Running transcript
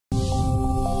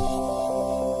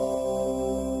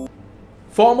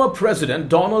Former President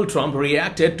Donald Trump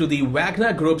reacted to the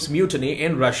Wagner Group's mutiny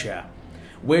in Russia,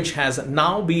 which has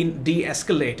now been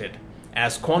de-escalated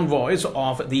as convoys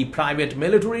of the private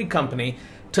military company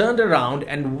turned around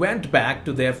and went back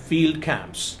to their field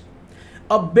camps.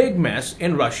 A big mess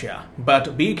in Russia,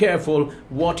 but be careful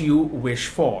what you wish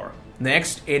for.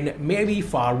 Next, in maybe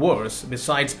far worse,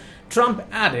 besides, Trump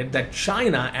added that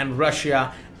China and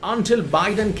Russia, until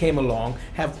Biden came along,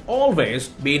 have always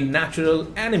been natural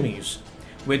enemies,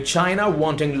 with China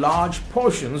wanting large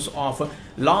portions of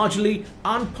largely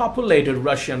unpopulated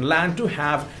Russian land to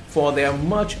have for their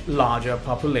much larger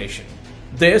population.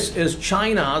 This is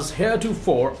China's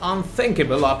heretofore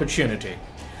unthinkable opportunity,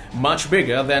 much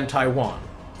bigger than Taiwan,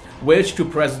 which to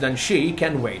President Xi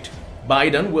can wait.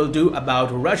 Biden will do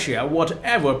about Russia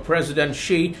whatever President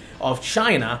Xi of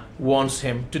China wants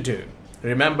him to do.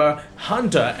 Remember,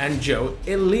 Hunter and Joe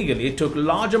illegally took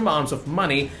large amounts of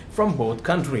money from both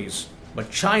countries. But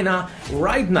China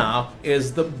right now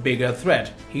is the bigger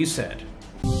threat, he said.